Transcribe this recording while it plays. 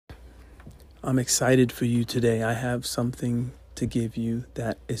I'm excited for you today. I have something to give you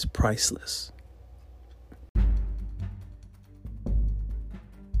that is priceless.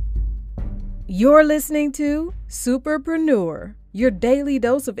 You're listening to Superpreneur, your daily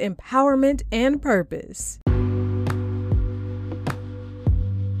dose of empowerment and purpose.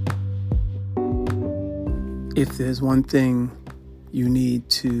 If there's one thing you need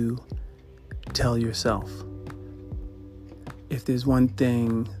to tell yourself, if there's one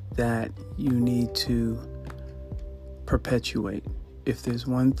thing that you need to perpetuate, if there's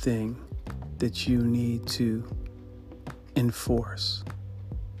one thing that you need to enforce,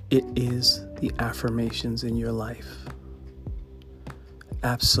 it is the affirmations in your life.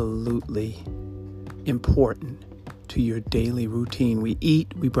 Absolutely important to your daily routine. We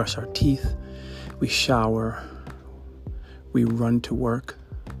eat, we brush our teeth, we shower, we run to work,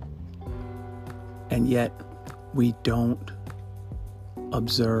 and yet we don't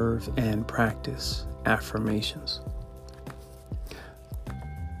observe and practice affirmations.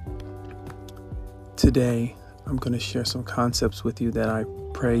 Today, I'm going to share some concepts with you that I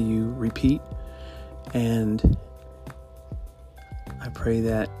pray you repeat, and I pray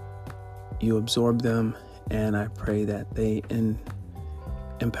that you absorb them, and I pray that they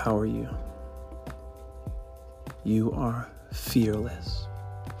empower you. You are fearless.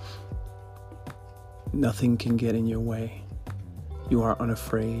 Nothing can get in your way. You are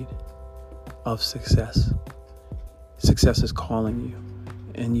unafraid of success. Success is calling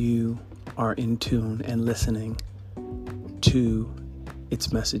you, and you are in tune and listening to its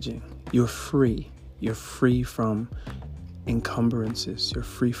messaging. You're free. You're free from encumbrances. You're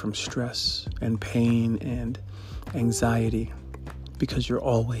free from stress and pain and anxiety because you're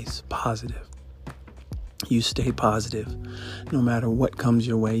always positive. You stay positive. No matter what comes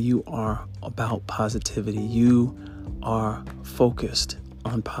your way, you are about positivity. You are focused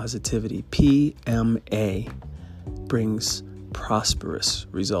on positivity. PMA brings prosperous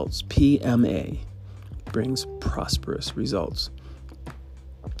results. PMA brings prosperous results.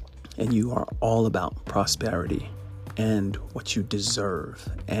 And you are all about prosperity and what you deserve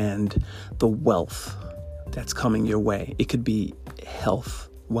and the wealth that's coming your way. It could be health,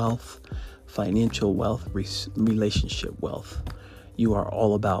 wealth, financial wealth, relationship wealth. You are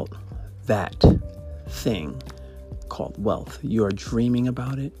all about that thing called wealth. You are dreaming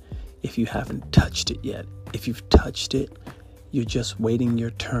about it if you haven't touched it yet. If you've touched it, you're just waiting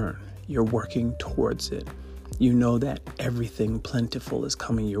your turn. You're working towards it. You know that everything plentiful is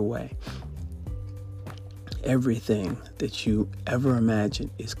coming your way. Everything that you ever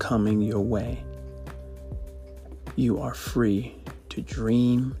imagined is coming your way. You are free to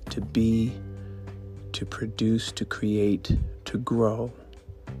dream, to be, to produce, to create, to grow,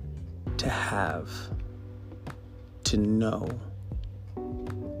 to have, to know,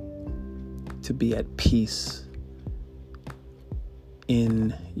 to be at peace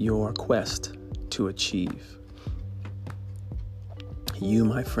in your quest to achieve. You,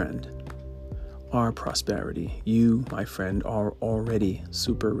 my friend, are prosperity. You, my friend, are already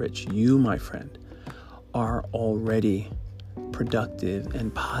super rich. You, my friend, are already productive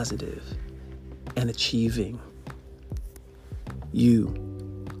and positive and achieving.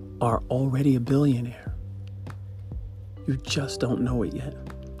 You are already a billionaire. You just don't know it yet.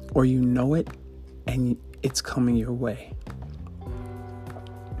 Or you know it and it's coming your way.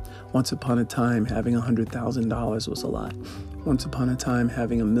 Once upon a time, having $100,000 was a lot. Once upon a time,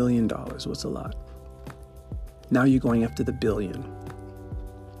 having $1 million was a lot. Now you're going after the billion.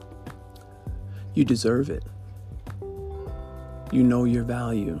 You deserve it. You know your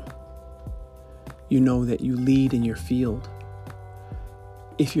value. You know that you lead in your field.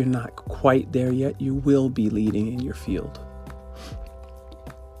 If you're not quite there yet, you will be leading in your field.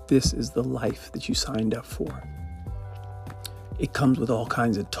 This is the life that you signed up for. It comes with all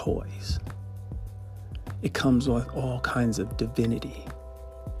kinds of toys. It comes with all kinds of divinity.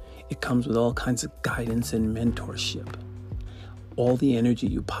 It comes with all kinds of guidance and mentorship. All the energy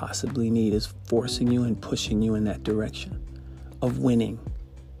you possibly need is forcing you and pushing you in that direction of winning,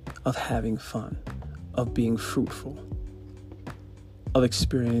 of having fun, of being fruitful, of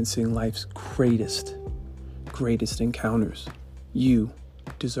experiencing life's greatest encounters. You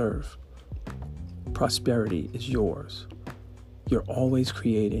deserve. Prosperity is yours. You're always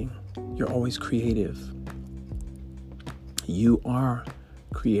creating. You're always creative. You are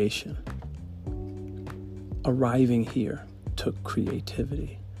creation. Arriving here took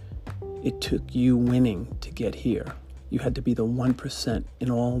creativity. It took you winning to get here. You had to be the 1%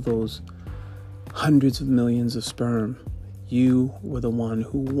 in all those hundreds of millions of sperm. You were the one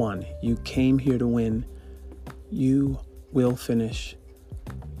who won. You came here to win. You will finish.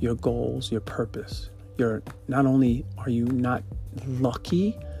 your goals, your purpose. Not only are you not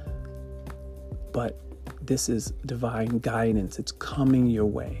lucky, but this is divine guidance. It's coming your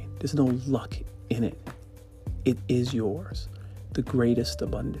way. There's no luck in it. It is yours, the greatest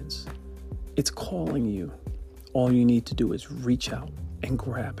abundance. It's calling you. All you need to do is reach out and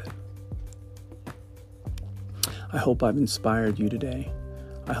grab it. I hope I've inspired you today.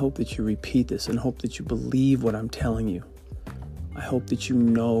 I hope that you repeat this and hope that you believe what I'm telling you. I hope that you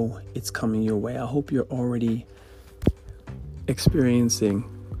know it's coming your way. I hope you're already experiencing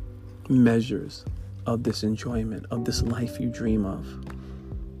measures of this enjoyment, of this life you dream of.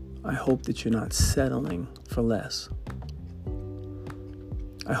 I hope that you're not settling for less.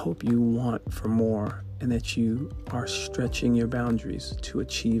 I hope you want for more and that you are stretching your boundaries to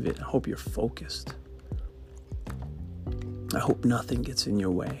achieve it. I hope you're focused. I hope nothing gets in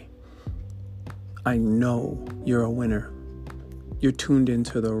your way. I know you're a winner. You're tuned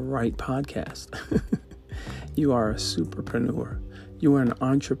into the right podcast. You are a superpreneur. You are an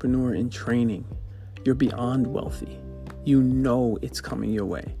entrepreneur in training. You're beyond wealthy. You know it's coming your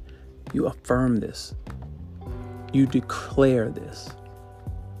way. You affirm this. You declare this.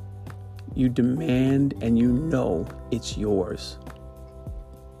 You demand and you know it's yours.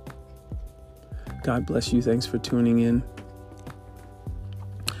 God bless you. Thanks for tuning in.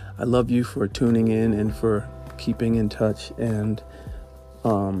 I love you for tuning in and for keeping in touch and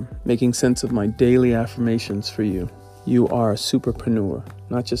making sense of my daily affirmations for you. You are a superpreneur,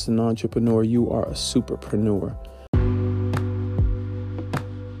 not just an entrepreneur. You are a superpreneur.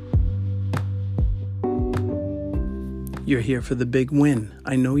 You're here for the big win.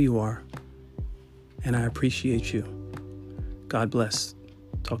 I know you are. And I appreciate you. God bless.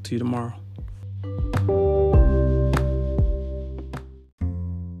 Talk to you tomorrow.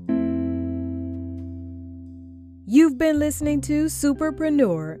 You've been listening to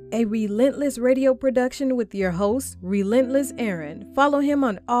Superpreneur, a Relentless radio production with your host, Relentless Aaron. Follow him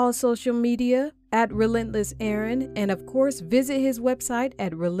on all social media at Relentless Aaron, and of course, visit his website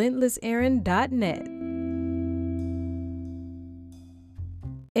at relentlessaaron.net.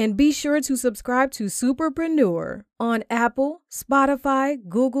 And be sure to subscribe to Superpreneur on Apple, Spotify,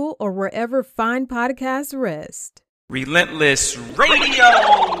 Google, or wherever fine podcasts rest. Relentless Radio!